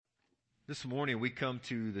This morning we come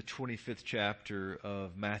to the 25th chapter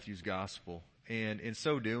of Matthew's Gospel, and in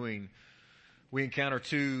so doing, we encounter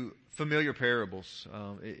two familiar parables.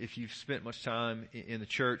 If you've spent much time in the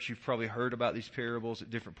church, you've probably heard about these parables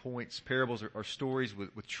at different points. Parables are stories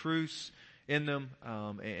with truths in them,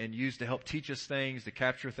 and used to help teach us things, to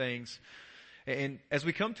capture things. And as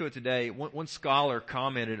we come to it today, one scholar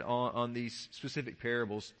commented on these specific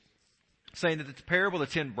parables, saying that the parable of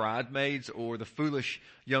the 10 bridesmaids or the foolish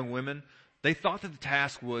young women, they thought that the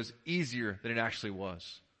task was easier than it actually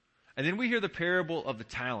was. And then we hear the parable of the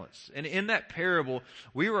talents. And in that parable,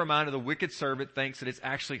 we are reminded the wicked servant thinks that it's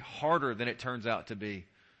actually harder than it turns out to be.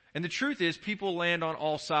 And the truth is, people land on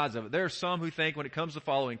all sides of it. There are some who think when it comes to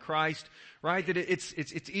following Christ, right, that it's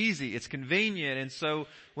easy, it's convenient. And so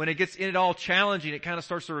when it gets in it all challenging, it kind of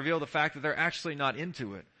starts to reveal the fact that they're actually not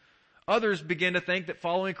into it. Others begin to think that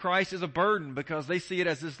following Christ is a burden because they see it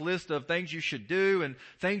as this list of things you should do and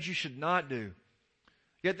things you should not do.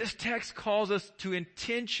 Yet this text calls us to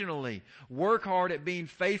intentionally work hard at being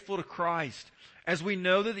faithful to Christ as we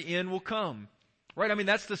know that the end will come. Right? I mean,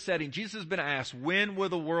 that's the setting. Jesus has been asked, when will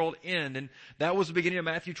the world end? And that was the beginning of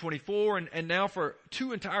Matthew 24. And now for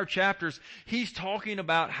 2 entire chapters, he's talking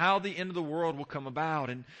about how the end of the world will come about.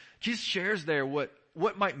 And Jesus shares there what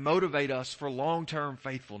might motivate us for long-term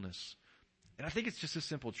faithfulness. And I think it's just a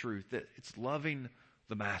simple truth that it's loving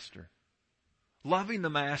the Master. Loving the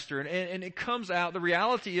Master. And it comes out, the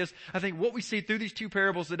reality is, I think what we see through these two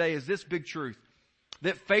parables today is this big truth.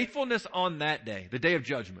 That faithfulness on that day, the day of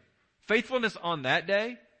judgment, faithfulness on that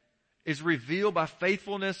day is revealed by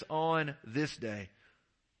faithfulness on this day.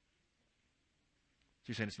 So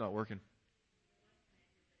you're saying it's not working?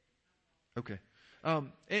 Okay.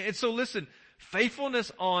 And so listen,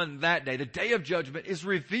 faithfulness on that day, the day of judgment, is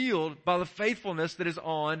revealed by the faithfulness that is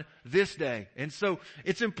on this day. And so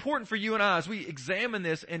it's important for you and I, as we examine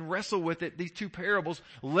this and wrestle with it, these two parables,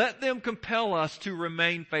 let them compel us to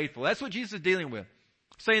remain faithful. That's what Jesus is dealing with.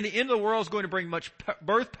 Saying the end of the world is going to bring much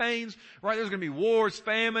birth pains, right? There's going to be wars,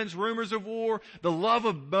 famines, rumors of war. The love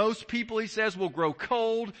of most people, he says, will grow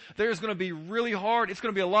cold. There's going to be really hard. It's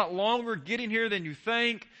going to be a lot longer getting here than you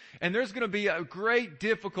think. And there's going to be a great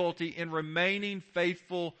difficulty in remaining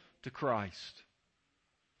faithful to Christ.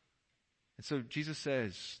 And so Jesus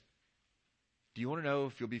says, do you want to know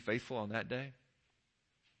if you'll be faithful on that day?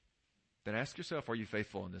 Then ask yourself, are you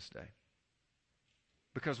faithful on this day?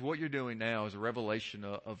 Because what you're doing now is a revelation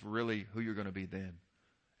of really who you're going to be then.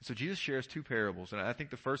 So Jesus shares two parables, and I think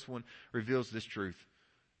the first one reveals this truth.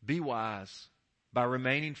 Be wise by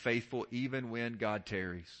remaining faithful even when God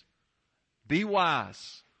tarries. Be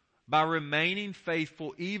wise by remaining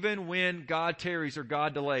faithful even when God tarries or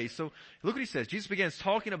God delays. So look what he says. Jesus begins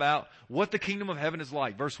talking about what the kingdom of heaven is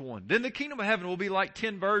like. Verse 1. Then the kingdom of heaven will be like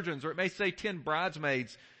 10 virgins, or it may say 10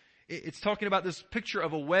 bridesmaids. It's talking about this picture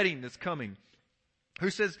of a wedding that's coming. Who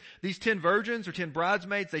says these 10 virgins or 10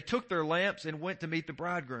 bridesmaids, they took their lamps and went to meet the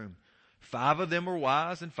bridegroom. 5 of them were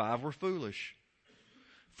wise and 5 were foolish.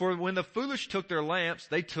 For when the foolish took their lamps,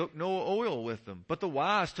 they took no oil with them. But the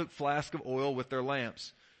wise took flasks of oil with their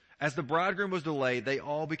lamps. As the bridegroom was delayed, they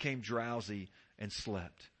all became drowsy and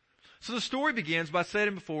slept. So the story begins by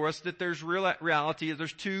setting before us that there's reality,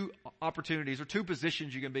 there's two opportunities or two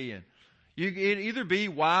positions you can be in. You can either be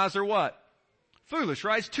wise or what? Foolish,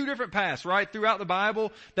 right? It's two different paths, right? Throughout the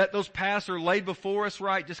Bible, that those paths are laid before us,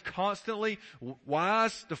 right? Just constantly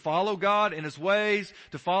wise to follow God in His ways,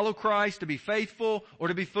 to follow Christ, to be faithful, or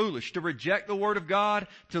to be foolish, to reject the Word of God,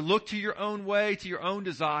 to look to your own way, to your own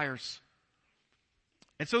desires.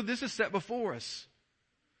 And so this is set before us.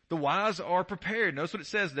 The wise are prepared. Notice what it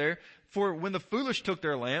says there. For when the foolish took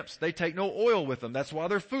their lamps, they take no oil with them. That's why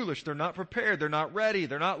they're foolish. They're not prepared. They're not ready.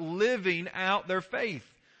 They're not living out their faith.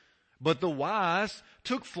 But the wise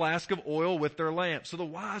took flasks of oil with their lamps. So the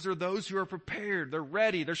wise are those who are prepared. They're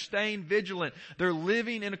ready. They're staying vigilant. They're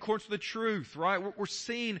living in accordance with the truth, right? We're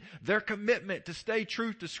seeing their commitment to stay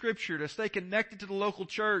true to Scripture, to stay connected to the local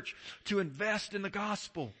church, to invest in the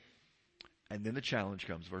gospel. And then the challenge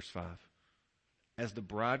comes, verse 5. As the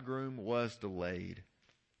bridegroom was delayed,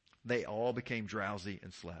 they all became drowsy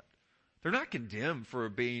and slept. They're not condemned for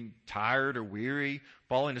being tired or weary,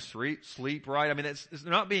 falling asleep, right? I mean, it's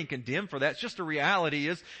not being condemned for that. It's just the reality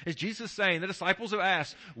is Jesus saying, the disciples have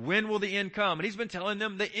asked, when will the end come? And He's been telling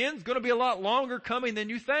them the end's going to be a lot longer coming than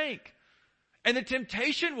you think. And the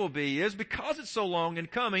temptation will be is because it's so long in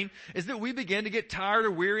coming is that we begin to get tired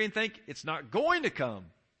or weary and think it's not going to come.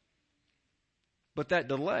 But that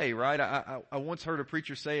delay, right? I once heard a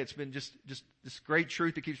preacher say, it's been just this great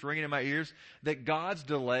truth that keeps ringing in my ears, that God's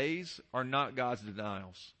delays are not God's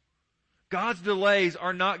denials. God's delays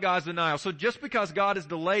are not God's denial. So just because God is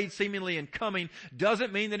delayed seemingly in coming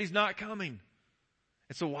doesn't mean that He's not coming.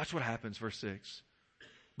 And so watch what happens, verse 6.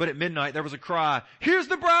 But at midnight there was a cry, "Here's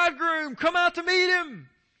the bridegroom, come out to meet him."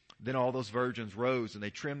 Then all those virgins rose and they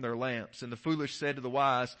trimmed their lamps. And the foolish said to the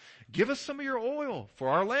wise, "Give us some of your oil, for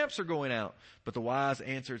our lamps are going out." But the wise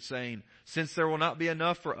answered, saying, "Since there will not be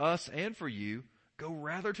enough for us and for you, go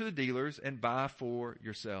rather to the dealers and buy for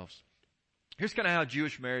yourselves." Here's kind of how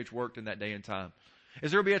Jewish marriage worked in that day and time.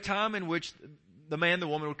 Is there would be a time in which the man and the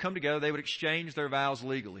woman would come together, they would exchange their vows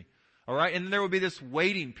legally. All right, and then there would be this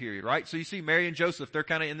waiting period, right? So you see Mary and Joseph, they're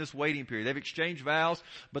kind of in this waiting period. They've exchanged vows,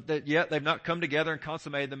 but yet they've not come together and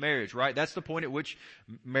consummated the marriage, right? That's the point at which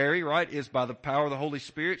Mary, right, is by the power of the Holy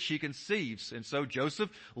Spirit, she conceives. And so Joseph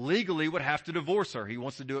legally would have to divorce her. He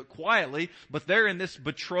wants to do it quietly, but they're in this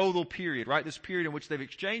betrothal period, right? This period in which they've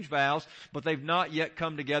exchanged vows, but they've not yet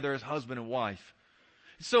come together as husband and wife.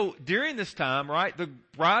 So during this time, right, the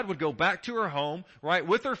bride would go back to her home, right,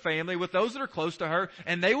 with her family, with those that are close to her,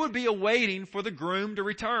 and they would be awaiting for the groom to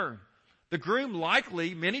return. The groom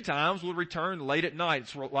likely, many times, will return late at night.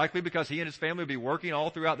 It's likely because he and his family would be working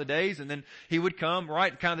all throughout the days, and then he would come,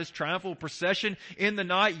 right, kind of this triumphal procession in the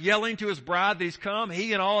night, yelling to his bride that he's come,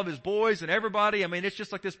 he and all of his boys and everybody. I mean, it's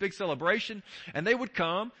just like this big celebration. And they would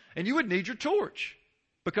come, and you would need your torch.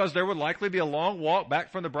 Because there would likely be a long walk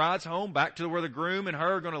back from the bride's home, back to where the groom and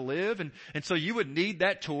her are going to live. And so you would need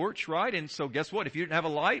that torch, right? And so guess what? If you didn't have a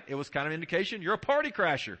light, it was kind of an indication you're a party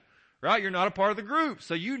crasher, right? You're not a part of the group.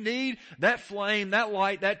 So you need that flame, that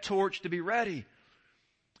light, that torch to be ready.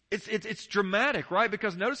 It's dramatic, right?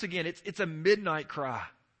 Because notice again, it's a midnight cry,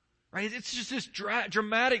 right? It's just this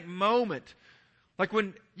dramatic moment. Like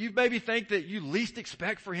when you maybe think that you least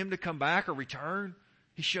expect for him to come back or return,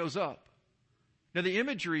 he shows up. Now the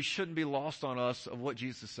imagery shouldn't be lost on us of what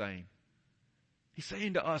Jesus is saying. He's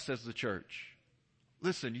saying to us as the church,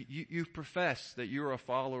 listen, you've professed that you're a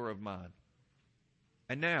follower of mine.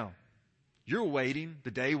 And now, you're waiting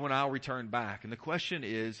the day when I'll return back. And the question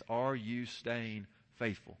is, are you staying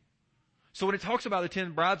faithful? So when it talks about the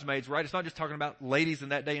 10 bridesmaids, right, it's not just talking about ladies in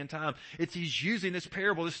that day and time. He's using this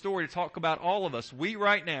parable, this story to talk about all of us. We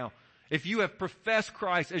right now, if you have professed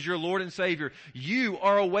Christ as your Lord and Savior, you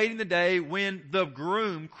are awaiting the day when the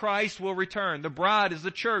groom, Christ, will return. The bride is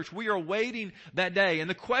the church. We are awaiting that day. And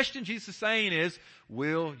the question Jesus is saying is,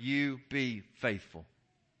 will you be faithful?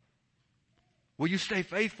 Will you stay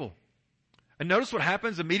faithful? And notice what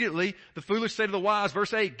happens immediately. The foolish say to the wise,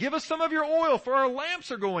 verse 8, "Give us some of your oil, for our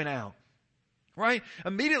lamps are going out." Right?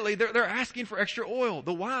 Immediately, they're asking for extra oil.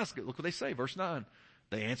 The wise, look what they say, verse 9.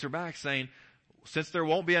 They answer back saying, "Since there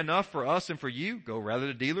won't be enough for us and for you, go rather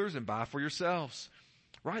to dealers and buy for yourselves."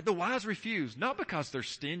 Right? The wise refuse, not because they're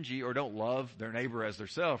stingy or don't love their neighbor as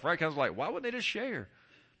themselves, right? Because like, why wouldn't they just share?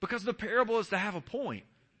 Because the parable is to have a point.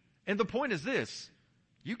 And the point is this: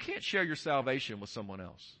 you can't share your salvation with someone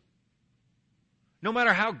else. No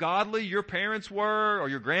matter how godly your parents were or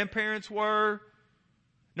your grandparents were,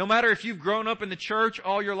 no matter if you've grown up in the church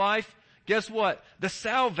all your life, guess what? The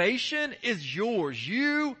salvation is yours.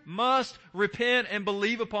 You must repent and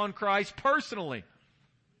believe upon Christ personally.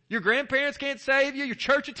 Your grandparents can't save you. Your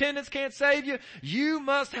church attendants can't save you. You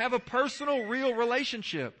must have a personal, real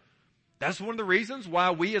relationship. That's one of the reasons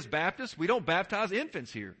why we as Baptists, we don't baptize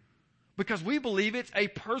infants here. Because we believe it's a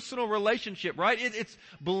personal relationship, right? It's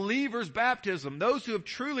believers' baptism. Those who have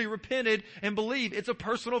truly repented and believe, it's a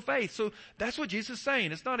personal faith. So that's what Jesus is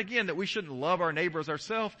saying. It's not, again, that we shouldn't love our neighbor as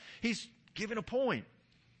ourselves. He's giving a point.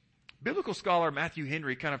 Biblical scholar Matthew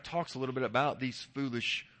Henry kind of talks a little bit about these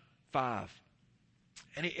foolish five.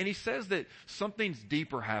 And he says that something's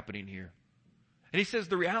deeper happening here. And he says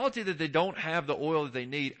the reality that they don't have the oil that they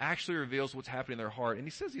need actually reveals what's happening in their heart. And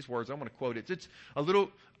he says these words. I'm going to quote it. It's a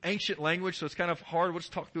little ancient language, so it's kind of hard. Let's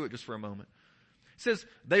talk through it just for a moment. It says,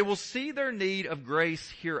 "They will see their need of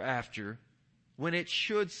grace hereafter when it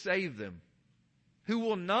should save them, who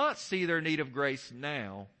will not see their need of grace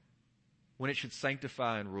now when it should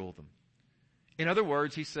sanctify and rule them." In other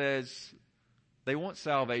words, he says, they want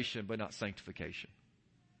salvation but not sanctification.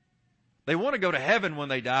 They want to go to heaven when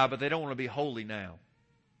they die, but they don't want to be holy now.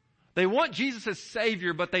 They want Jesus as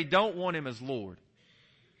Savior, but they don't want Him as Lord.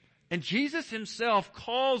 And Jesus Himself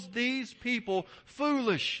calls these people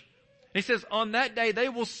foolish. He says on that day they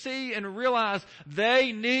will see and realize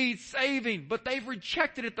they need saving, but they've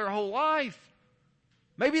rejected it their whole life.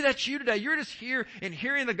 Maybe that's you today. You're just here and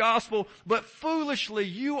hearing the gospel, but foolishly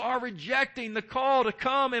you are rejecting the call to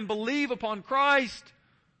come and believe upon Christ.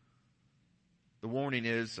 The warning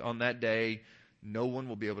is, on that day, no one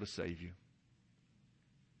will be able to save you.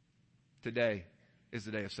 Today, is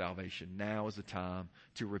the day of salvation. Now is the time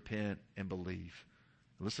to repent and believe.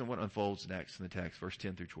 Listen to what unfolds next in the text, verse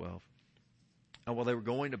 10 through 12. And while they were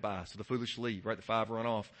going to buy, so the foolish leave, right? The 5 run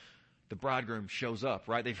off. The bridegroom shows up,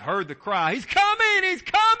 right? They've heard the cry. He's coming! He's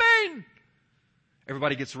coming!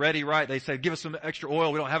 Everybody gets ready, right? They say, give us some extra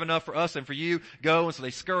oil. We don't have enough for us and for you. Go. And so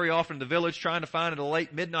they scurry off into the village trying to find at a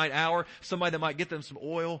late midnight hour somebody that might get them some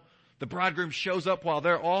oil. The bridegroom shows up while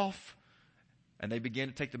they're off, and they begin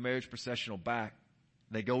to take the marriage processional back.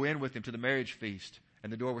 They go in with him to the marriage feast,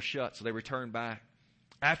 and the door was shut, so they return back.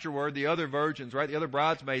 Afterward, the other virgins, right, the other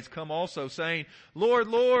bridesmaids come also saying, Lord,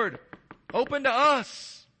 Lord, open to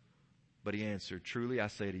us. But he answered, truly I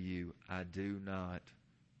say to you, I do not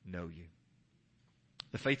know you.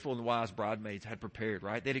 The faithful and wise bridesmaids had prepared,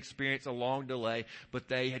 right? They'd experienced a long delay, but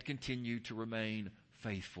they had continued to remain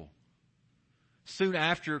faithful. Soon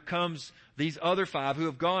after comes these other 5 who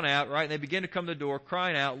have gone out, right? And they begin to come to the door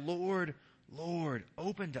crying out, Lord, Lord,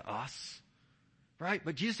 open to us. Right?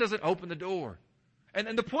 But Jesus doesn't open the door.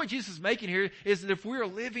 And the point Jesus is making here is that if we are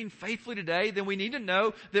living faithfully today, then we need to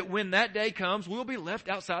know that when that day comes, we'll be left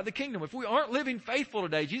outside the kingdom. If we aren't living faithful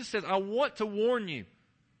today, Jesus says, I want to warn you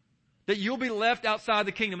that you'll be left outside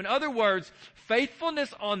the kingdom. In other words,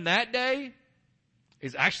 faithfulness on that day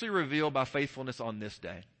is actually revealed by faithfulness on this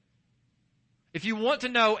day. If you want to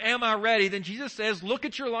know, am I ready? Then Jesus says, look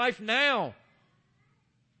at your life now.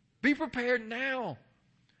 Be prepared now.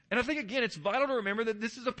 And I think, again, it's vital to remember that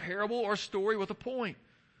this is a parable or a story with a point.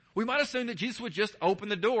 We might assume that Jesus would just open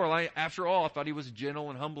the door. Like, after all, I thought he was gentle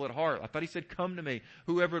and humble at heart. I thought he said, come to me.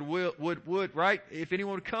 Whoever would, right? If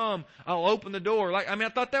anyone would come, I'll open the door. I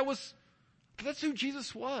thought that's who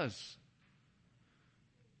Jesus was.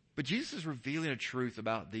 But Jesus is revealing a truth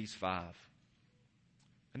about these 5.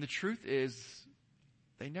 And the truth is,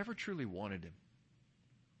 they never truly wanted him.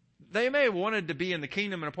 They may have wanted to be in the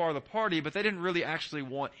kingdom and a part of the party, but they didn't really actually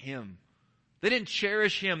want him. They didn't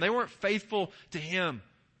cherish him. They weren't faithful to him.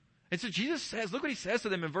 And so Jesus says, look what he says to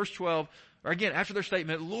them in verse 12, or again, after their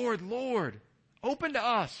statement, Lord, Lord, open to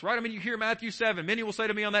us, right? You hear Matthew 7, many will say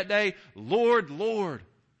to me on that day, Lord, Lord,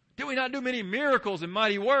 did we not do many miracles and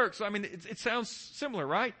mighty works? It sounds similar,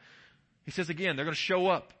 right? He says again, they're going to show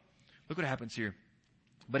up. Look what happens here.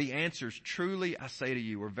 But he answers, truly I say to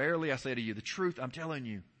you, or verily I say to you, the truth I'm telling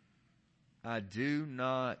you, I do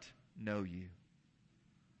not know you.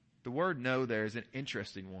 The word know there is an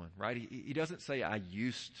interesting one, right? He doesn't say I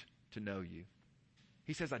used to know you.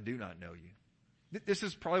 He says I do not know you. This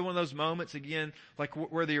is probably one of those moments, again, like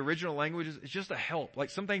where the original language is just a help. Like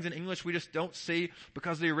some things in English we just don't see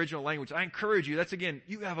because of the original language. I encourage you, that's again,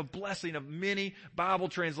 you have a blessing of many Bible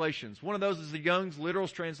translations. One of those is the Young's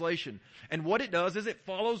Literal's translation. And what it does is it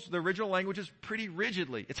follows the original languages pretty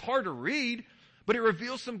rigidly. It's hard to read, but it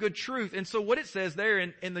reveals some good truth. And so what it says there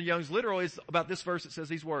in the Young's Literal is about this verse, it says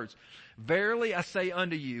these words, verily I say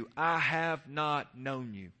unto you, I have not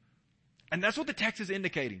known you. And that's what the text is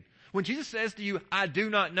indicating. When Jesus says to you, I do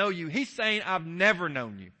not know you, he's saying, I've never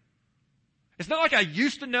known you. It's not like I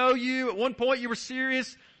used to know you. At one point you were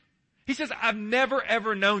serious. He says, I've never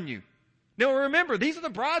ever known you. Now remember, these are the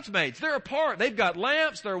bridesmaids. They're apart. They've got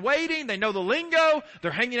lamps. They're waiting. They know the lingo. They're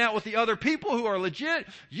hanging out with the other people who are legit.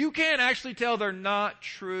 You can't actually tell they're not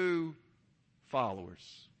true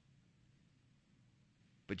followers.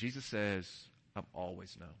 But Jesus says, I've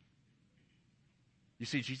always known. You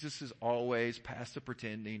see, Jesus is always past the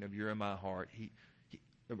pretending of you're in my heart.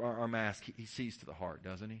 Our mask, he sees to the heart,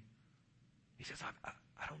 doesn't he? He says,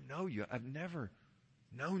 I don't know you. I've never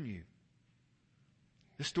known you.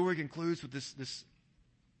 The story concludes with this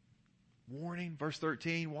warning. Verse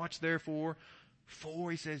 13, watch therefore, for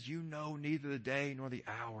he says, you know neither the day nor the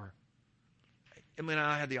hour. Emily and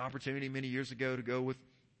I had the opportunity many years ago to go with,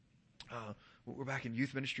 we're back in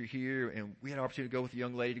youth ministry here, and we had an opportunity to go with a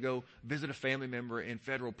young lady to go visit a family member in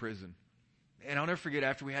federal prison. And I'll never forget,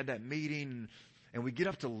 after we had that meeting, and we get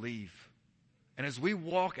up to leave. And as we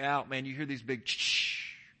walk out, man, you hear these big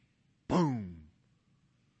boom,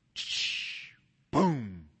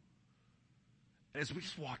 boom. And as we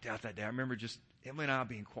just walked out that day, I remember just Emily and I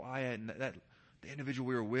being quiet, and that the individual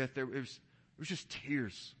we were with, it was just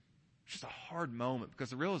tears. It was just a hard moment,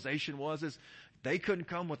 because the realization is they couldn't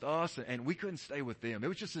come with us, and we couldn't stay with them. It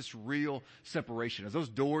was just this real separation. As those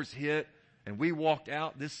doors hit, and we walked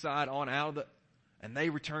out this side on out, and they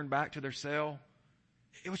returned back to their cell,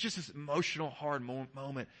 it was just this emotional, hard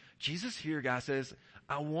moment. Jesus here, guys, says,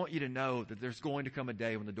 I want you to know that there's going to come a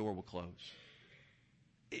day when the door will close.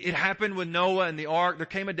 It happened with Noah and the ark. There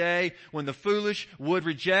came a day when the foolish would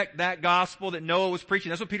reject that gospel that Noah was preaching.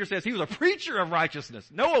 That's what Peter says. He was a preacher of righteousness.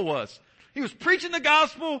 Noah was. He was preaching the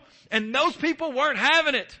gospel, and those people weren't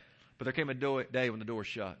having it. but there came a day when the door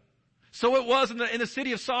shut. So it was in the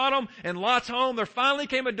city of Sodom and Lot's home. There finally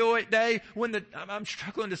came a day when I'm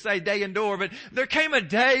struggling to say day and door, but there came a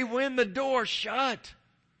day when the door shut.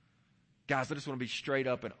 Guys, I just want to be straight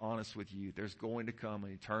up and honest with you. There's going to come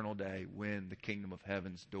an eternal day when the kingdom of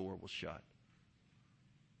heaven's door will shut.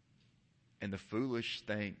 And the foolish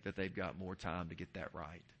think that they've got more time to get that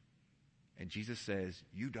right. And Jesus says,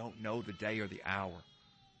 you don't know the day or the hour.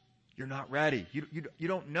 You're not ready. You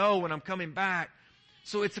don't know when I'm coming back.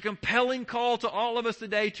 So it's a compelling call to all of us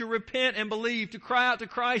today to repent and believe, to cry out to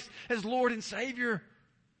Christ as Lord and Savior.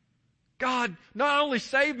 God, not only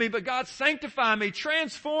save me, but God, sanctify me,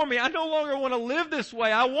 transform me. I no longer want to live this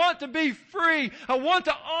way. I want to be free. I want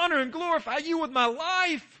to honor and glorify you with my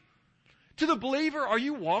life. To the believer, are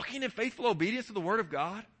you walking in faithful obedience to the Word of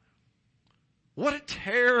God? What a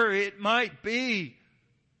terror it might be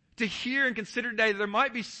to hear and consider today that there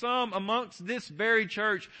might be some amongst this very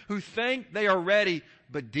church who think they are ready,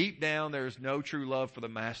 but deep down there is no true love for the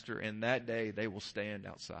Master, and that day they will stand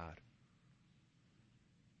outside.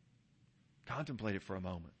 Contemplate it for a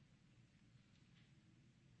moment.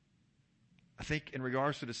 I think in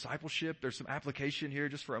regards to discipleship, there's some application here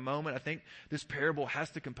just for a moment. I think this parable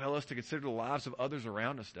has to compel us to consider the lives of others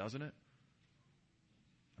around us, doesn't it?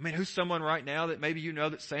 I mean, who's someone right now that maybe you know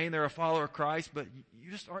that's saying they're a follower of Christ, but you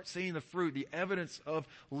just aren't seeing the fruit, the evidence of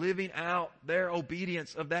living out their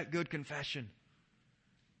obedience of that good confession?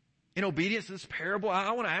 In obedience to this parable, I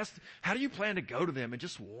want to ask, how do you plan to go to them and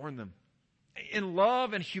just warn them? In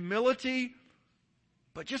love and humility,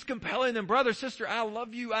 but just compelling them, brother, sister, I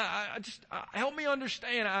love you. Help me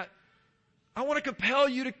understand. I want to compel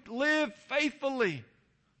you to live faithfully,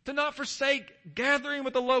 to not forsake gathering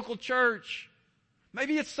with the local church.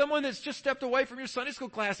 Maybe it's someone that's just stepped away from your Sunday school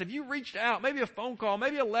class. Have you reached out? Maybe a phone call,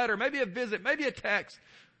 maybe a letter, maybe a visit, maybe a text.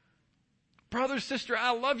 Brother, sister,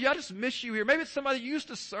 I love you. I just miss you here. Maybe it's somebody you used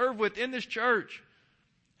to serve with in this church.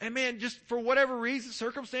 And man, just for whatever reason,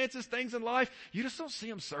 circumstances, things in life, you just don't see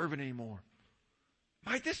them serving anymore.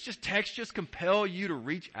 Might this text just compel you to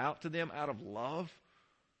reach out to them out of love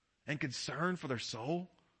and concern for their soul?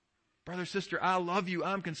 Brother, sister, I love you.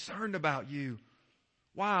 I'm concerned about you.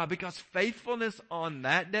 Why? Because faithfulness on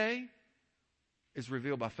that day is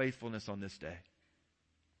revealed by faithfulness on this day.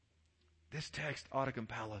 This text ought to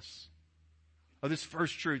compel us of this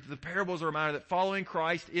first truth. The parable is a reminder that following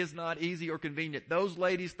Christ is not easy or convenient. Those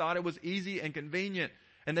ladies thought it was easy and convenient,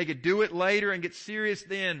 and they could do it later and get serious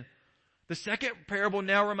then. The second parable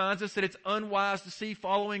now reminds us that it's unwise to see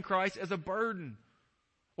following Christ as a burden,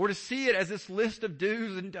 or to see it as this list of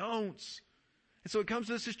do's and don'ts. And so it comes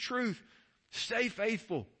to this as truth. Stay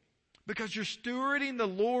faithful, because you're stewarding the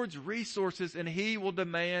Lord's resources and He will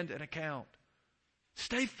demand an account.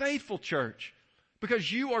 Stay faithful, church,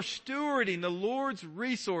 because you are stewarding the Lord's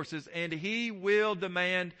resources and He will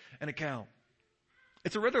demand an account.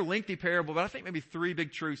 It's a rather lengthy parable, but I think maybe three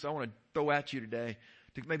big truths I want to throw at you today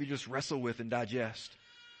to maybe just wrestle with and digest.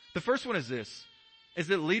 The first one is this, is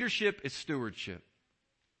that leadership is stewardship.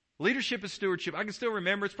 Leadership is stewardship. I can still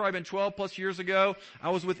remember, it's probably been 12 plus years ago.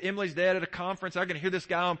 I was with Emily's dad at a conference. I can hear this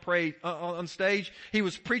guy on stage. He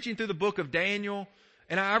was preaching through the book of Daniel.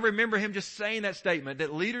 And I remember him just saying that statement,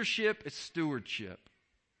 that leadership is stewardship.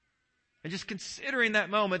 And just considering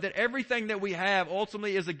that moment, that everything that we have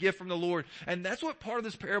ultimately is a gift from the Lord. And that's what part of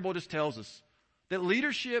this parable just tells us. That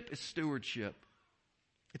leadership is stewardship.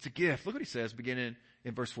 It's a gift. Look what he says beginning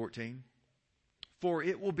in verse 14. For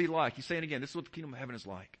it will be like, he's saying again, this is what the kingdom of heaven is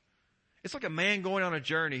like. It's like a man going on a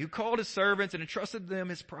journey who called his servants and entrusted them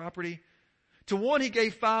his property. To one he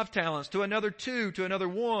gave 5 talents, to another 2, to another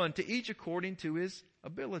 1, to each according to his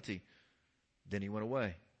ability. Then he went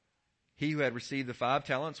away. He who had received the 5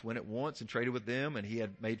 talents went at once and traded with them, and he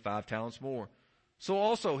had made 5 talents more. So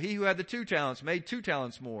also he who had the 2 talents made 2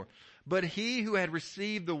 talents more. But he who had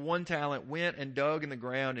received the 1 talent went and dug in the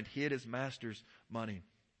ground and hid his master's money.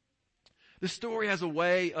 The story has a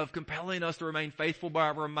way of compelling us to remain faithful by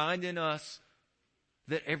reminding us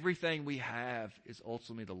that everything we have is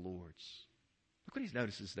ultimately the Lord's. Look what he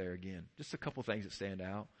notices there again. Just a couple things that stand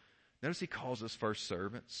out. Notice he calls us first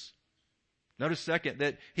servants. Notice second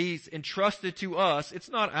that he's entrusted to us. It's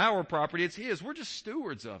not our property, it's his. We're just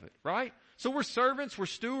stewards of it, right? So we're servants, we're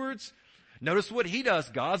stewards. Notice what he does.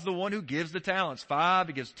 God's the one who gives the talents. 5,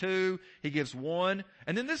 he gives 2, he gives 1.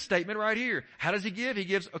 And then this statement right here. How does he give? He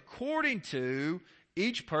gives according to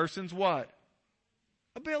each person's what?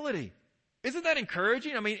 Ability. Isn't that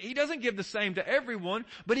encouraging? I mean, he doesn't give the same to everyone,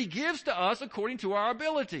 but he gives to us according to our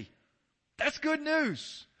ability. That's good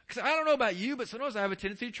news. Because I don't know about you, but sometimes I have a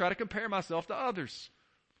tendency to try to compare myself to others.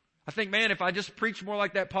 I think, man, if I just preach more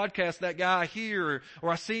like that podcast, that guy here, or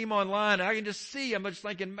I see him online, I can just see, I'm just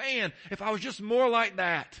thinking, man, if I was just more like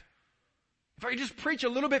that. If I could just preach a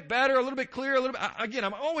little bit better, a little bit clearer, a little bit, again,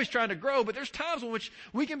 I'm always trying to grow, but there's times in which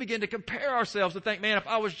we can begin to compare ourselves to think, man, if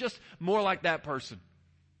I was just more like that person.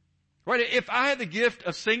 Right? If I had the gift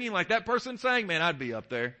of singing like that person sang, man, I'd be up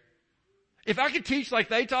there. If I could teach like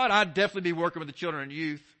they taught, I'd definitely be working with the children and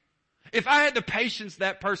youth. If I had the patience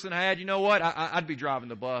that person had, you know what? I'd be driving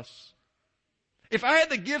the bus. If I had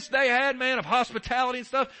the gifts they had, man, of hospitality and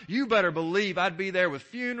stuff, you better believe I'd be there with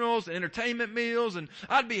funerals and entertainment meals, and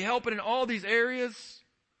I'd be helping in all these areas.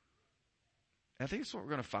 And I think that's what we're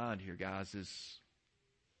going to find here, guys, is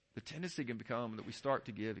the tendency can become that we start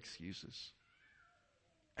to give excuses.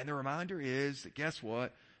 And the reminder is that guess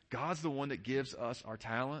what? God's the one that gives us our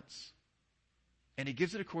talents, and He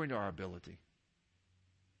gives it according to our ability.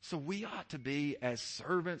 So we ought to be, as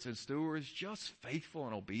servants and stewards, just faithful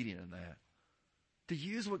and obedient in that. To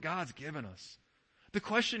use what God's given us. The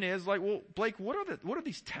question is, like, well, Blake, what are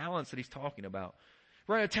these talents that he's talking about?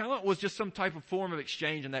 Right? A talent was just some type of form of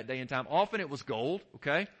exchange in that day and time. Often it was gold,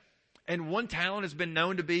 okay? And one talent has been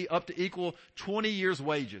known to be up to equal 20 years'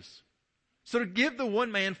 wages. So to give the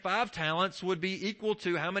one man 5 talents would be equal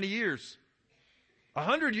to how many years?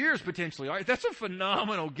 100 years potentially. All right? That's a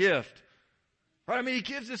phenomenal gift. Right? I mean, he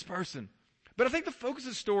gives this person. But I think the focus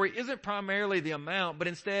of the story isn't primarily the amount, but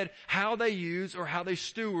instead how they use or how they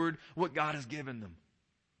steward what God has given them.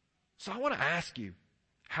 So I want to ask you,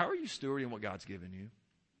 how are you stewarding what God's given you?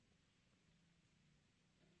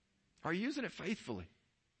 Are you using it faithfully?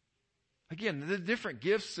 Again, the different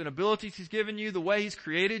gifts and abilities He's given you, the way He's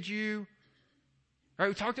created you. Right,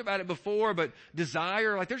 we talked about it before, but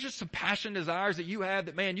desire, like there's just some passion desires that you have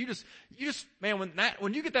that, man, you just, man,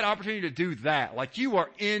 when you get that opportunity to do that, like you are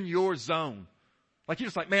in your zone. Like you're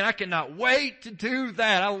just like, man, I cannot wait to do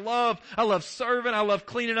that. I love serving. I love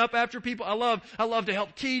cleaning up after people. I love to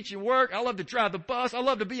help teach and work. I love to drive the bus. I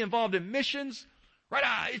love to be involved in missions. Right?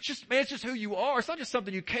 It's just who you are. It's not just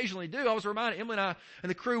something you occasionally do. I was reminded, Emily and I and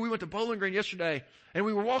the crew, we went to Bowling Green yesterday, and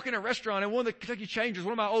we were walking in a restaurant, and one of the Kentucky Changers,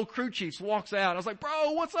 one of my old crew chiefs, walks out. I was like,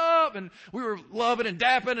 bro, what's up? And we were loving and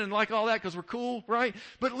dapping and like all that because we're cool, right?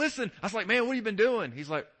 But listen, I was like, man, what have you been doing? He's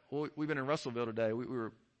like, well, we've been in Russellville today. We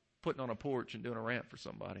were putting on a porch and doing a ramp for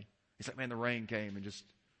somebody. He's like, man, the rain came and just...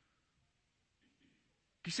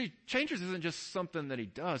 You see, Changers isn't just something that he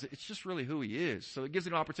does. It's just really who he is. So it gives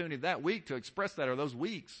him an opportunity that week to express that, or those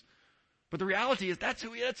weeks. But the reality is that's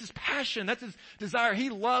who he is. That's his passion. That's his desire.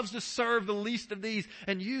 He loves to serve the least of these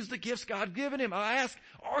and use the gifts God given him. I ask,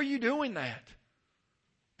 are you doing that?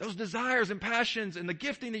 Those desires and passions and the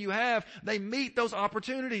gifting that you have, they meet those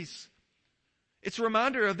opportunities. It's a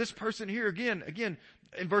reminder of this person here again,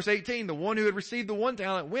 in verse 18, the one who had received the 1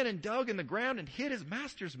 talent went and dug in the ground and hid his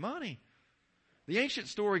master's money. The ancient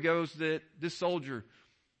story goes that this soldier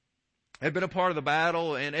had been a part of the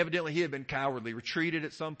battle, and evidently he had been cowardly, retreated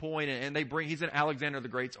at some point, and he's in Alexander the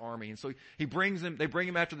Great's army. And so they bring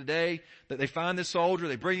him after the day that they find this soldier,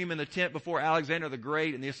 they bring him in the tent before Alexander the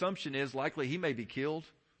Great, and the assumption is likely he may be killed.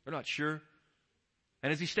 They're not sure.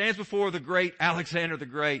 And as he stands before the great Alexander the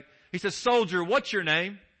Great, he says, soldier, what's your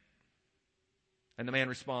name? And the man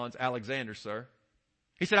responds, Alexander, sir.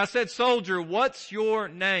 He said, I said, soldier, what's your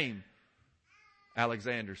name?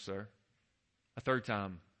 Alexander, sir. A third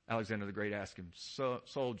time, Alexander the Great asked him,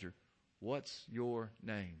 soldier, what's your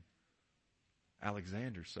name?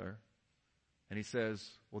 Alexander, sir. And he says,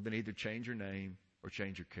 well, then either change your name or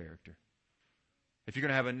change your character. If you're going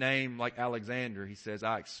to have a name like Alexander, he says,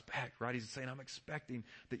 I expect, right? He's saying, I'm expecting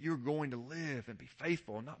that you're going to live and be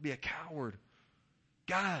faithful and not be a coward.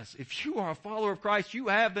 Guys, if you are a follower of Christ, you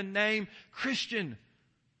have the name Christian.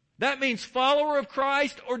 That means follower of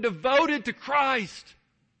Christ or devoted to Christ.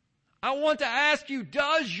 I want to ask you,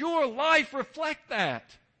 does your life reflect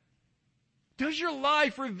that? Does your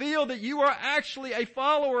life reveal that you are actually a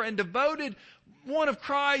follower and devoted one of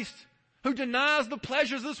Christ who denies the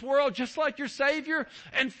pleasures of this world just like your Savior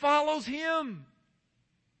and follows Him?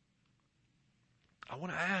 I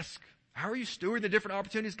want to ask, how are you stewarding the different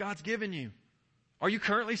opportunities God's given you? Are you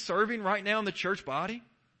currently serving right now in the church body?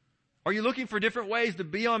 Are you looking for different ways to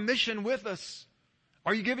be on mission with us?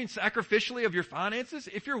 Are you giving sacrificially of your finances?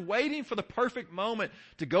 If you're waiting for the perfect moment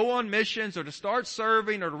to go on missions or to start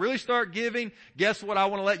serving or to really start giving, guess what? I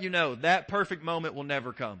want to let you know. That perfect moment will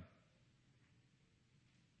never come.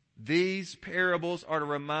 These parables are to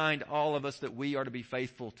remind all of us that we are to be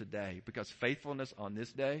faithful today, because faithfulness on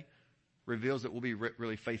this day reveals that we'll be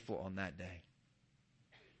really faithful on that day.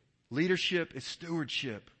 Leadership is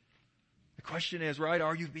stewardship. The question is, right,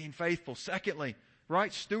 are you being faithful? Secondly,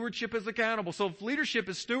 right? Stewardship is accountable. So if leadership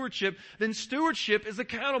is stewardship, then stewardship is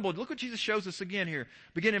accountable. Look what Jesus shows us again here.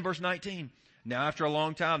 Begin in verse 19. Now after a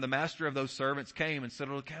long time, the master of those servants came and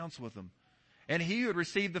settled accounts with them. And he who had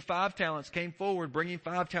received the 5 talents came forward, bringing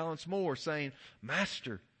 5 talents more, saying,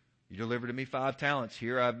 Master, you delivered to me 5 talents.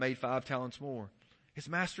 Here I have made 5 talents more. His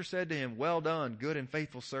master said to him, Well done, good and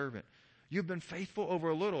faithful servant. You have been faithful over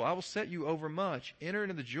a little. I will set you over much. Enter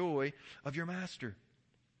into the joy of your master.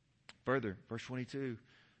 Further, verse 22.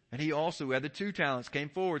 And he also, who had the 2 talents, came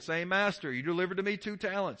forward, saying, Master, you delivered to me 2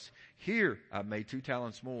 talents. Here I've made 2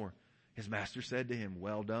 talents more. His master said to him,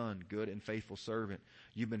 Well done, good and faithful servant.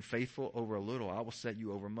 You've been faithful over a little. I will set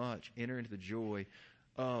you over much. Enter into the joy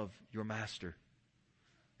of your master.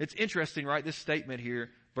 It's interesting, right? This statement here,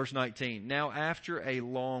 verse 19. Now after a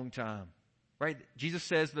long time. Right? Jesus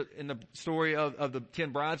says that in the story of the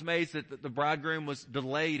 10 bridesmaids that the bridegroom was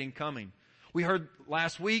delayed in coming. We heard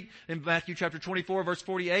last week in Matthew chapter 24 verse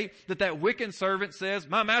 48 that wicked servant says,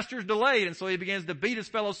 my master's delayed. And so he begins to beat his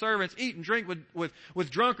fellow servants, eat and drink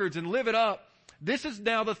with drunkards and live it up. This is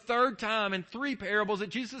now the 3rd time in 3 parables that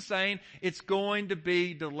Jesus is saying it's going to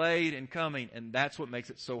be delayed in coming. And that's what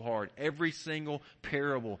makes it so hard. Every single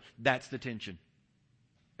parable, that's the tension.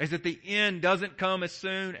 Is that the end doesn't come as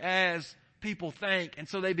soon as people think, and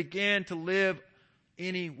so they begin to live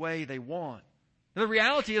any way they want. Now, the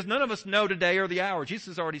reality is none of us know the day or the hour. Jesus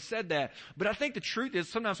has already said that. But I think the truth is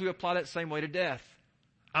sometimes we apply that same way to death.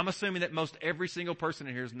 I'm assuming that most every single person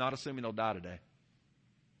in here is not assuming they'll die today.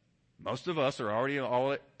 Most of us are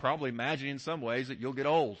already probably imagining in some ways that you'll get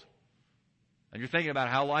old. And you're thinking about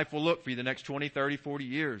how life will look for you the next 20, 30, 40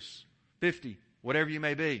 years, 50, whatever you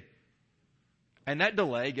may be. And that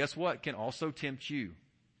delay, guess what, can also tempt you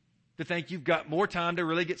to think you've got more time to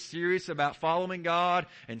really get serious about following God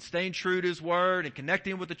and staying true to His Word and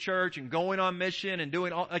connecting with the church and going on mission and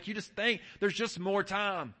doing all, like you just think there's just more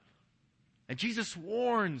time. And Jesus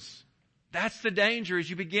warns that's the danger as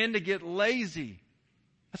you begin to get lazy.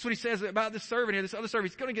 That's what He says about this servant here, this other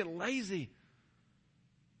servant. He's going to get lazy.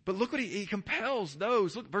 But look what He compels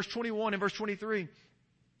those. Look, verse 21 and verse 23.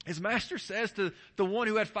 His master says to the one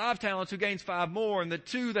who had 5 talents who gains 5 more, and the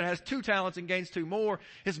 2 that has 2 talents and gains 2 more.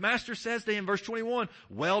 His master says to him, verse 21,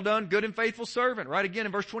 well done, good and faithful servant. Right again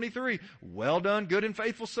in verse 23, well done, good and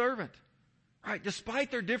faithful servant. Right, despite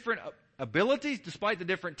their different abilities, despite the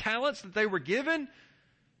different talents that they were given,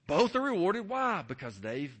 both are rewarded. Why? Because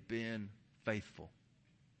they've been faithful.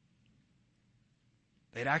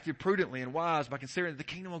 They'd acted prudently and wise by considering that the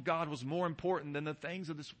kingdom of God was more important than the things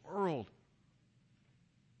of this world.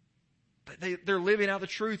 They're living out the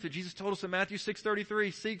truth that Jesus told us in Matthew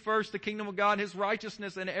 6:33. Seek first the kingdom of God and His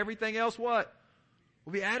righteousness, and everything else what?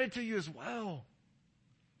 Will be added to you as well.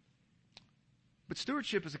 But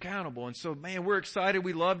stewardship is accountable. And so, man, we're excited.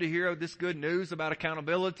 We love to hear this good news about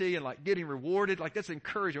accountability and like getting rewarded. Like that's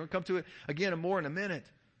encouraging. We'll come to it again more in a minute.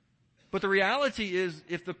 But the reality is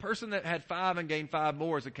if the person that had 5 and gained 5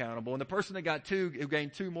 more is accountable, and the person that got 2, who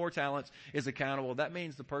gained 2 more talents is accountable, that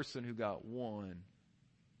means the person who got 1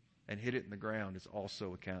 and hit it in the ground is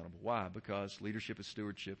also accountable. Why? Because leadership is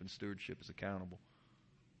stewardship and stewardship is accountable.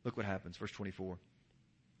 Look what happens. Verse 24.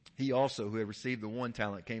 He also, who had received the 1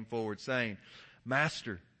 talent, came forward saying,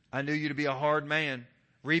 Master, I knew you to be a hard man,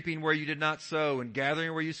 reaping where you did not sow and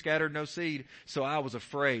gathering where you scattered no seed. So I was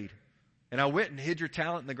afraid. And I went and hid your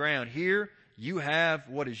talent in the ground. Here you have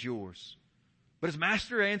what is yours. But his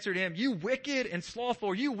master answered him, you wicked and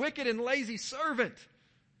slothful, you wicked and lazy servant.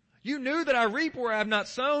 You knew that I reap where I have not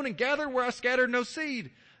sown and gather where I scattered no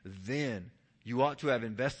seed. Then you ought to have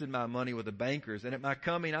invested my money with the bankers, and at my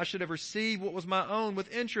coming I should have received what was my own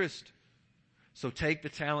with interest. So take the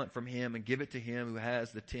talent from him and give it to him who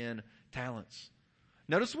has the 10 talents.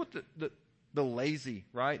 Notice what the lazy,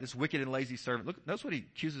 right? This wicked and lazy servant. Look, notice what he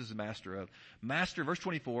accuses his master of. Master, verse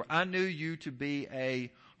 24, I knew you to be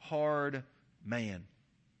a hard man.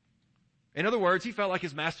 In other words, he felt like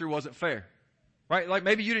his master wasn't fair. Right? Like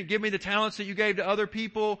maybe you didn't give me the talents that you gave to other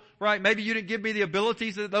people, right? Maybe you didn't give me the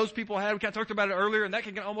abilities that those people had. We kind of talked about it earlier, and that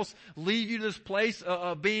can almost lead you to this place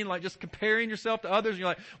of being like just comparing yourself to others. And you're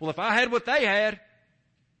like, well, if I had what they had,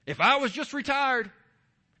 if I was just retired,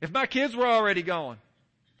 if my kids were already gone,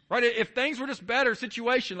 right? If things were just better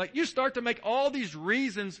situation, like you start to make all these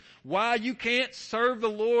reasons why you can't serve the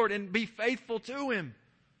Lord and be faithful to Him.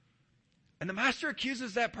 And the master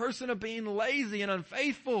accuses that person of being lazy and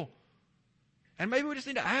unfaithful. And maybe we just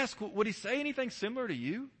need to ask, would he say anything similar to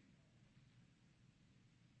you?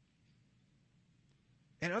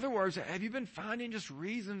 In other words, have you been finding just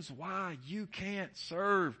reasons why you can't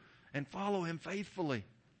serve and follow Him faithfully?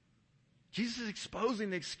 Jesus is exposing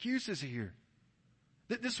the excuses here.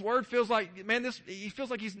 This word feels like, man, he feels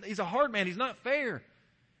like he's a hard man. He's not fair.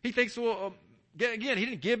 He thinks, well, again, he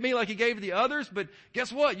didn't give me like he gave the others, but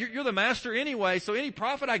guess what? You're the master anyway, so any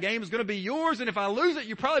profit I gain is going to be yours, and if I lose it,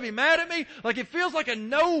 you'll probably be mad at me. Like it feels like a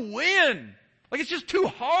no-win. Like it's just too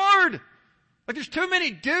hard. Like there's too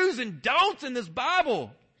many do's and don'ts in this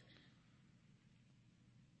Bible.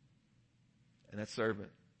 And that servant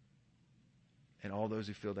and all those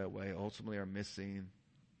who feel that way ultimately are missing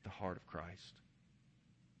the heart of Christ.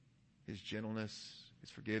 His gentleness, His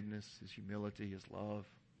forgiveness, His humility, His love,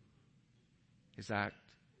 His act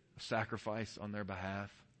of sacrifice on their behalf.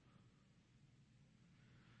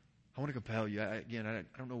 I want to compel you. I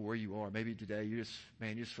don't know where you are. Maybe today you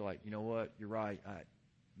just feel like, you know what? You're right.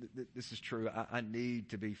 This is true. I need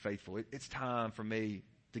to be faithful. It's time for me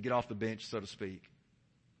to get off the bench, so to speak.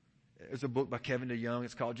 There's a book by Kevin DeYoung.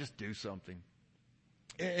 It's called Just Do Something.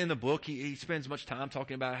 In the book, he spends much time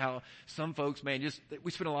talking about how some folks, man,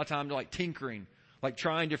 we spend a lot of time like tinkering, like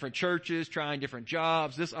trying different churches, trying different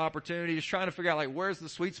jobs, this opportunity, just trying to figure out like where's the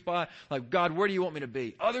sweet spot? Like, God, where do you want me to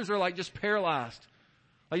be? Others are like just paralyzed.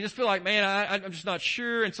 Like you just feel like, man, I'm just not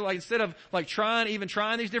sure. And so like instead of like trying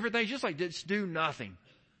these different things, just do nothing.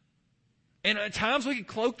 And at times we can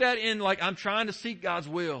cloak that in like I'm trying to seek God's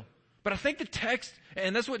will. But I think the text,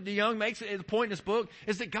 and that's what DeYoung makes the point in this book,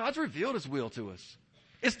 is that God's revealed His will to us.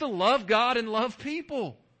 It's to love God and love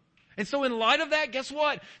people. And so in light of that, guess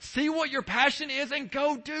what? See what your passion is and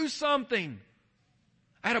go do something.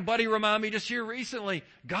 I had a buddy remind me just here recently,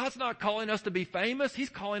 God's not calling us to be famous. He's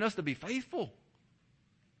calling us to be faithful.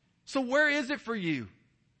 So where is it for you?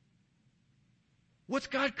 What's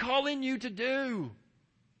God calling you to do?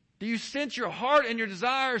 Do you sense your heart and your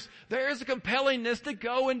desires? There is a compellingness to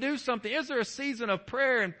go and do something. Is there a season of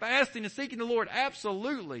prayer and fasting and seeking the Lord?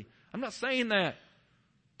 Absolutely. I'm not saying that.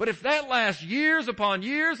 But if that lasts years upon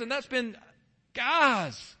years, and that's been,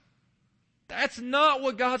 guys, that's not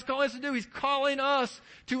what God's calling us to do. He's calling us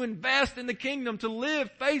to invest in the kingdom, to live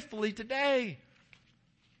faithfully today.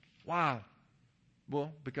 Why?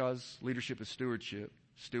 Well, because leadership is stewardship.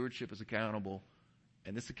 Stewardship is accountable.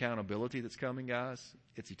 And this accountability that's coming, guys,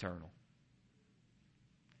 it's eternal.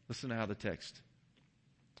 Listen to how the text,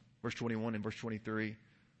 verse 21 and verse 23,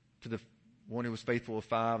 to the one who was faithful of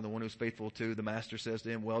 5 and the one who was faithful of 2, the master says to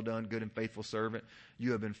him, well done, good and faithful servant.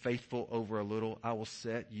 You have been faithful over a little. I will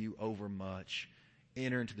set you over much.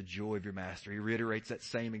 Enter into the joy of your master. He reiterates that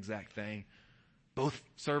same exact thing. Both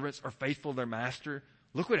servants are faithful to their master.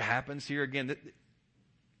 Look what happens here again.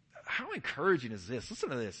 How encouraging is this? Listen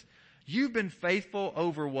to this. You've been faithful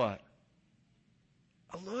over what?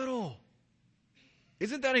 A little.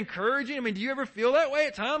 Isn't that encouraging? I mean, do you ever feel that way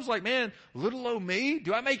at times? Like, man, little old me,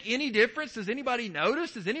 do I make any difference? Does anybody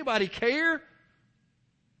notice? Does anybody care?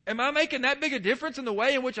 Am I making that big a difference in the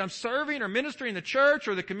way in which I'm serving or ministering in the church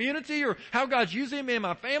or the community or how God's using me in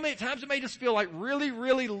my family? At times it may just feel like really,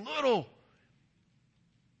 really little.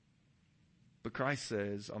 But Christ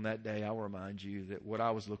says, on that day, I'll remind you that what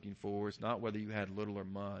I was looking for is not whether you had little or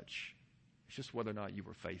much. It's just whether or not you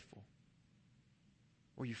were faithful.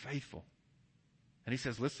 Were you faithful? And He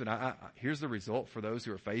says, listen, here's the result for those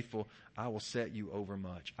who are faithful. I will set you over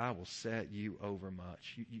much. I will set you over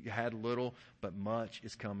much. You had little, but much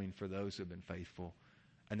is coming for those who have been faithful.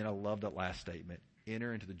 And then I love that last statement.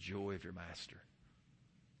 Enter into the joy of your master.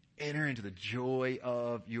 Enter into the joy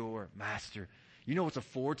of your master. You know what's a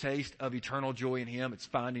foretaste of eternal joy in Him? It's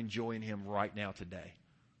finding joy in Him right now today.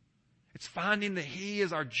 It's finding that He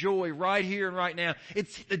is our joy right here and right now.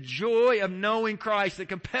 It's the joy of knowing Christ that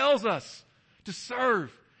compels us to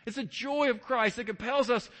serve. It's the joy of Christ that compels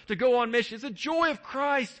us to go on mission. It's the joy of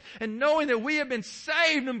Christ and knowing that we have been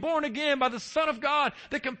saved and born again by the Son of God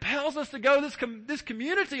that compels us to go to this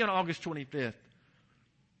community on August 25th.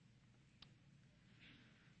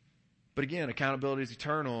 But again, accountability is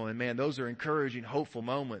eternal, and man, those are encouraging, hopeful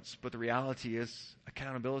moments. But the reality is,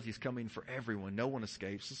 accountability is coming for everyone. No one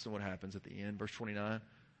escapes. Listen to what happens at the end, verse 29.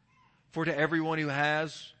 For to everyone who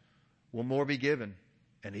has, will more be given,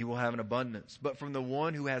 and he will have an abundance. But from the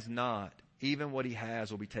one who has not, even what he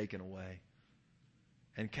has will be taken away.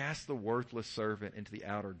 And cast the worthless servant into the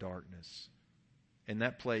outer darkness. In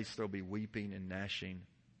that place there will be weeping and gnashing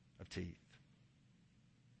of teeth.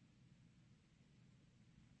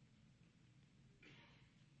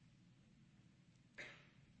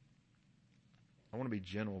 I want to be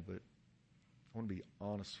gentle, but I want to be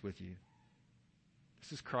honest with you.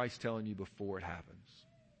 This is Christ telling you before it happens.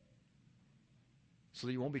 So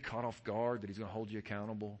that you won't be caught off guard, that He's going to hold you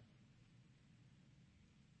accountable.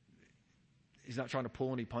 He's not trying to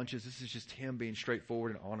pull any punches. This is just him being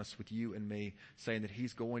straightforward and honest with you and me, saying that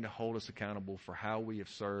he's going to hold us accountable for how we have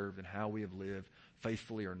served and how we have lived,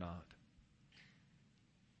 faithfully or not.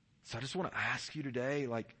 So I just want to ask you today,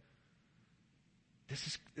 like,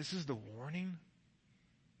 this is the warning.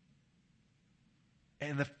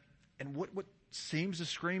 And what seems to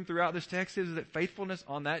scream throughout this text is that faithfulness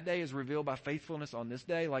on that day is revealed by faithfulness on this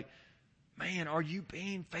day. Like, man, are you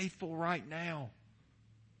being faithful right now?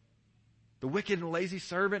 The wicked and lazy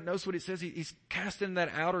servant, notice what it says. He's cast into that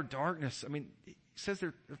outer darkness. I mean, it says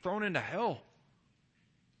they're thrown into hell.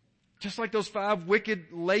 Just like those 5 wicked,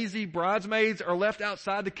 lazy bridesmaids are left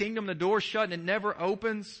outside the kingdom, the door shut and it never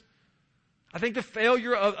opens. I think the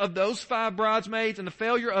failure of those 5 bridesmaids and the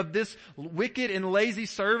failure of this wicked and lazy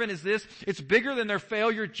servant is this. It's bigger than their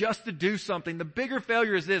failure just to do something. The bigger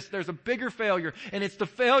failure is this. There's a bigger failure, and it's the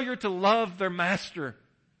failure to love their master.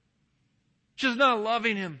 Just not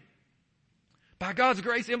loving him. By God's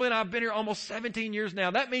grace, Emily and I have been here almost 17 years now.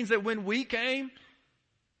 That means that when we came,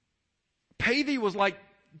 Pavey was like,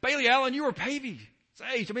 Bailey Allen, you were Pavey's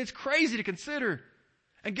age. I mean, it's crazy to consider.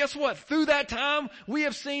 And guess what? Through that time, we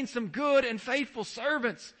have seen some good and faithful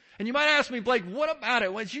servants. And you might ask me, Blake, what about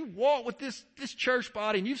it? As you walk with this church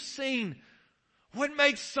body and you've seen what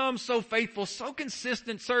makes some so faithful, so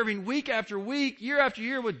consistent, serving week after week, year after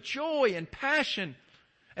year with joy and passion.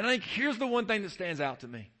 And I think here's the one thing that stands out to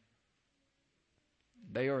me.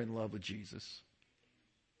 They are in love with Jesus.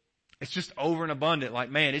 It's just over and abundant. Like,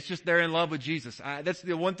 man, it's just they're in love with Jesus. That's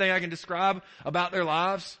the one thing I can describe about their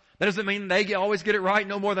lives. That doesn't mean they always get it right,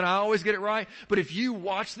 no more than I always get it right. But if you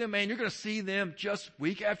watch them, man, you're going to see them just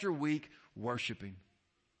week after week worshiping.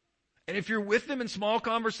 And if you're with them in small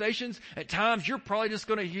conversations, at times you're probably just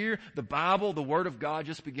going to hear the Bible, the Word of God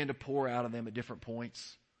just begin to pour out of them at different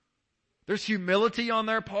points. There's humility on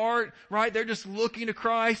their part, right? They're just looking to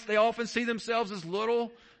Christ. They often see themselves as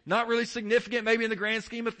little, not really significant maybe in the grand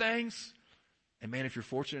scheme of things. And man, if you're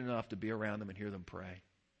fortunate enough to be around them and hear them pray,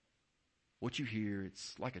 what you hear,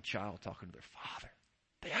 it's like a child talking to their father.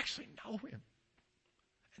 They actually know him.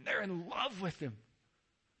 And they're in love with him.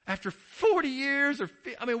 After 40 years,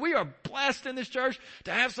 we are blessed in this church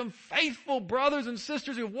to have some faithful brothers and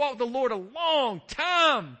sisters who have walked the Lord a long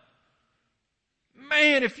time.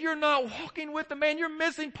 Man, if you're not walking with them, man, you're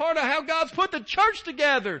missing part of how God's put the church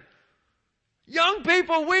together. Young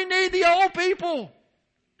people, we need the old people.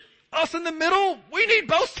 Us in the middle, we need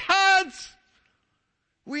both sides.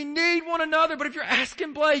 We need one another. But if you're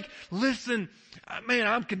asking Blake, listen, man,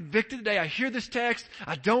 I'm convicted today. I hear this text.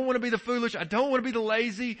 I don't want to be the foolish. I don't want to be the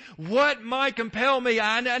lazy. What might compel me?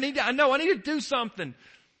 I need to do something.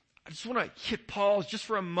 I just want to hit pause just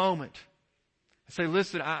for a moment. Say,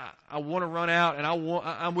 listen, I want to run out and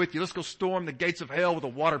I'm with you. Let's go storm the gates of hell with a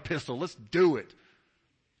water pistol. Let's do it.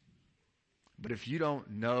 But if you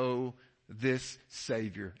don't know this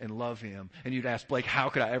Savior and love him, and you'd ask Blake, how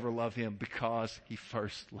could I ever love him? Because he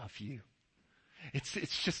first loved you. It's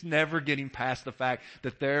just never getting past the fact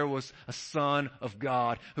that there was a Son of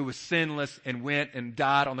God who was sinless and went and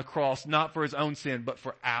died on the cross, not for his own sin, but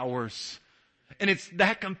for ours. And it's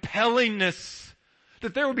that compellingness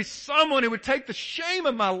that there would be someone who would take the shame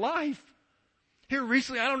of my life. Here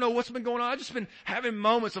recently, I don't know what's been going on. I've just been having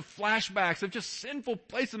moments of flashbacks of just sinful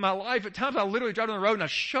places in my life. At times I literally drive down the road and I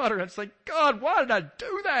shudder and say, God, why did I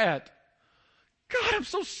do that? God, I'm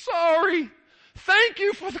so sorry. Thank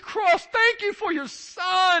you for the cross. Thank you for your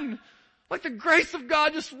Son. Like the grace of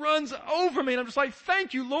God just runs over me. And I'm just like,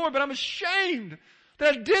 thank you, Lord, but I'm ashamed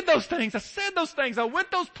that I did those things. I said those things. I went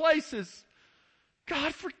those places.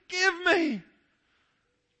 God, forgive me.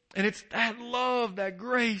 And it's that love, that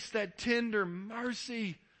grace, that tender mercy.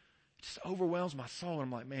 It just overwhelms my soul. And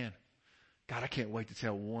I'm like, man, God, I can't wait to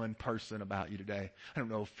tell one person about you today. I don't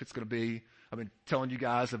know if it's going to be, I've been telling you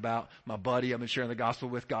guys about my buddy I've been sharing the gospel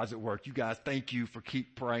with. God's at work. You guys, thank you for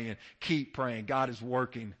keep praying. Keep praying. God is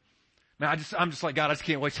working. Man, I'm just like, God, I just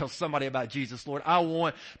can't wait to tell somebody about Jesus, Lord. I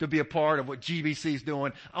want to be a part of what GBC is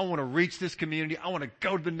doing. I want to reach this community. I want to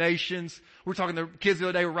go to the nations. We were talking to the kids the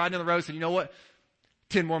other day. We're riding down the road and said, you know what?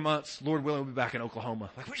 10 more months, Lord willing, we'll be back in Oklahoma.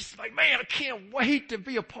 Like, we're just like, man, I can't wait to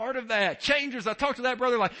be a part of that. Changers, I talked to that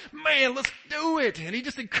brother like, man, let's do it. And he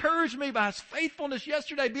just encouraged me by his faithfulness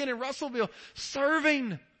yesterday being in Russellville,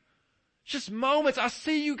 serving. Just moments. I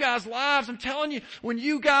see you guys' lives. I'm telling you, when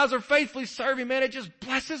you guys are faithfully serving, man, it just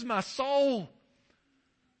blesses my soul.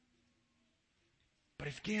 But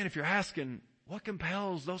again, if you're asking, what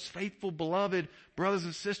compels those faithful, beloved brothers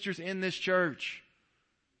and sisters in this church?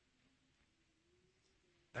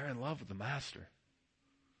 They're in love with the Master.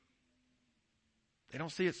 They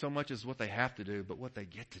don't see it so much as what they have to do, but what they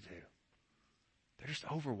get to do. They're just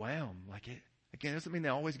overwhelmed. Like Again, it doesn't mean they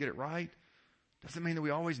always get it right. Doesn't mean that we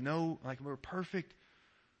always know like we're perfect.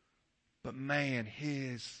 But man,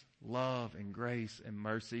 His love and grace and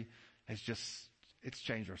mercy it's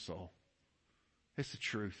changed our soul. It's the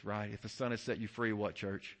truth, right? If the Son has set you free, what,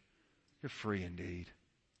 church? You're free indeed.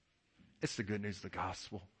 It's the good news of the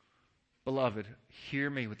gospel. Beloved, hear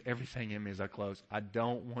me with everything in me as I close. I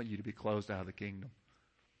don't want you to be closed out of the kingdom.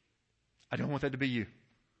 I don't want that to be you.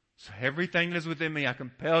 So everything that is within me, I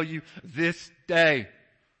compel you this day,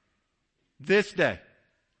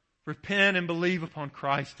 repent and believe upon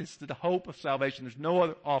Christ. It's the hope of salvation. There's no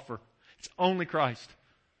other offer. It's only Christ.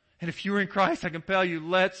 And if you're in Christ, I compel you,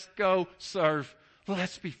 let's go serve.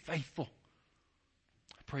 Let's be faithful.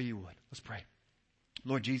 I pray you would. Let's pray.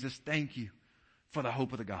 Lord Jesus, thank you for the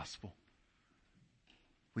hope of the gospel.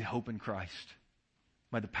 We hope in Christ.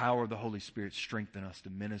 May the power of the Holy Spirit strengthen us to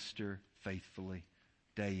minister faithfully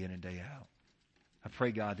day in and day out. I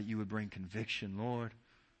pray, God, that you would bring conviction, Lord,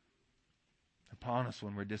 upon us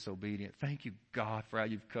when we're disobedient. Thank you, God, for how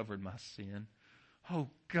you've covered my sin. Oh,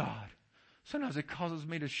 God, sometimes it causes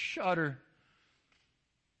me to shudder.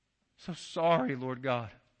 So sorry, Lord God.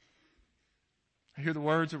 I hear the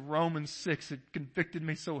words of Romans 6. It convicted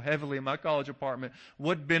me so heavily in my college apartment.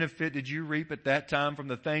 What benefit did you reap at that time from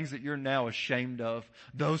the things that you're now ashamed of?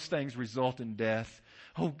 Those things result in death.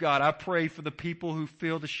 Oh God, I pray for the people who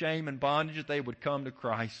feel the shame and bondage that they would come to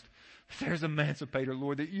Christ. If there's an emancipator,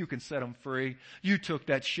 Lord, that you can set them free. You took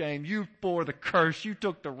that shame. You bore the curse. You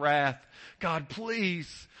took the wrath. God,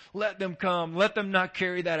 please let them come. Let them not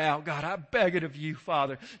carry that out. God, I beg it of you,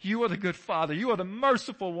 Father. You are the good Father. You are the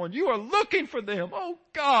merciful one. You are looking for them. Oh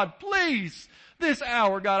God, please, this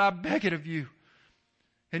hour, God, I beg it of you.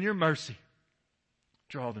 In your mercy,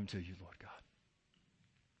 draw them to you, Lord God.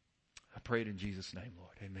 I pray it in Jesus' name,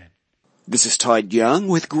 Lord. Amen. This is Todd Young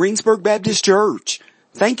with Greensburg Baptist Church.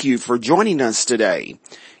 Thank you for joining us today.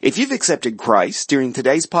 If you've accepted Christ during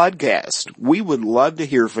today's podcast, we would love to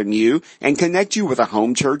hear from you and connect you with a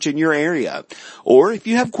home church in your area. Or if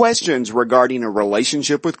you have questions regarding a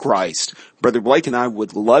relationship with Christ, Brother Blake and I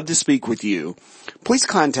would love to speak with you. Please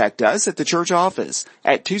contact us at the church office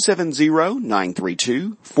at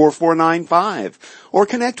 270-932-4495 or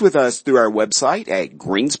connect with us through our website at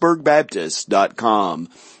greensburgbaptist.com.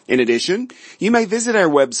 In addition, you may visit our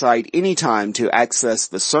website anytime to access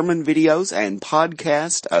the sermon videos and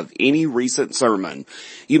podcast of any recent sermon.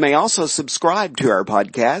 You may also subscribe to our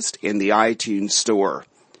podcast in the iTunes store.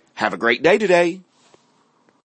 Have a great day today.